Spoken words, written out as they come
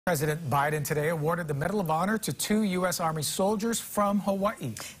President Biden today awarded the Medal of Honor to two U.S. Army soldiers from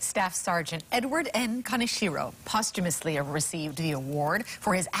Hawaii. Staff Sergeant Edward N. Kaneshiro posthumously received the award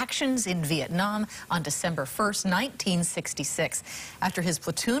for his actions in Vietnam on December 1st, 1966. After his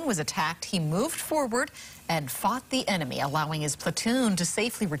platoon was attacked, he moved forward and fought the enemy, allowing his platoon to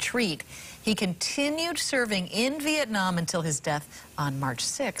safely retreat. He continued serving in Vietnam until his death on March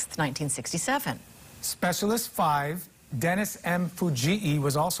 6th, 1967. Specialist 5 Dennis M. Fujii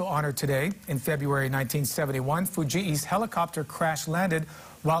was also honored today. In February 1971, Fujii's helicopter crash-landed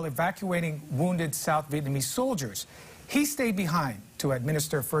while evacuating wounded South Vietnamese soldiers. He stayed behind to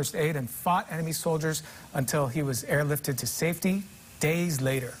administer first aid and fought enemy soldiers until he was airlifted to safety days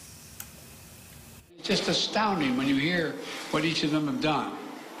later. It's just astounding when you hear what each of them have done.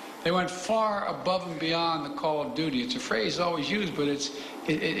 They went far above and beyond the call of duty. It's a phrase always used, but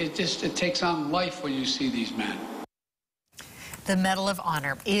it takes on life when you see these men. The Medal of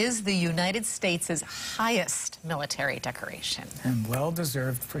Honor is the United States' highest military decoration. And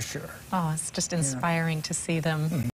well-deserved for sure. Oh, it's just inspiring to see them.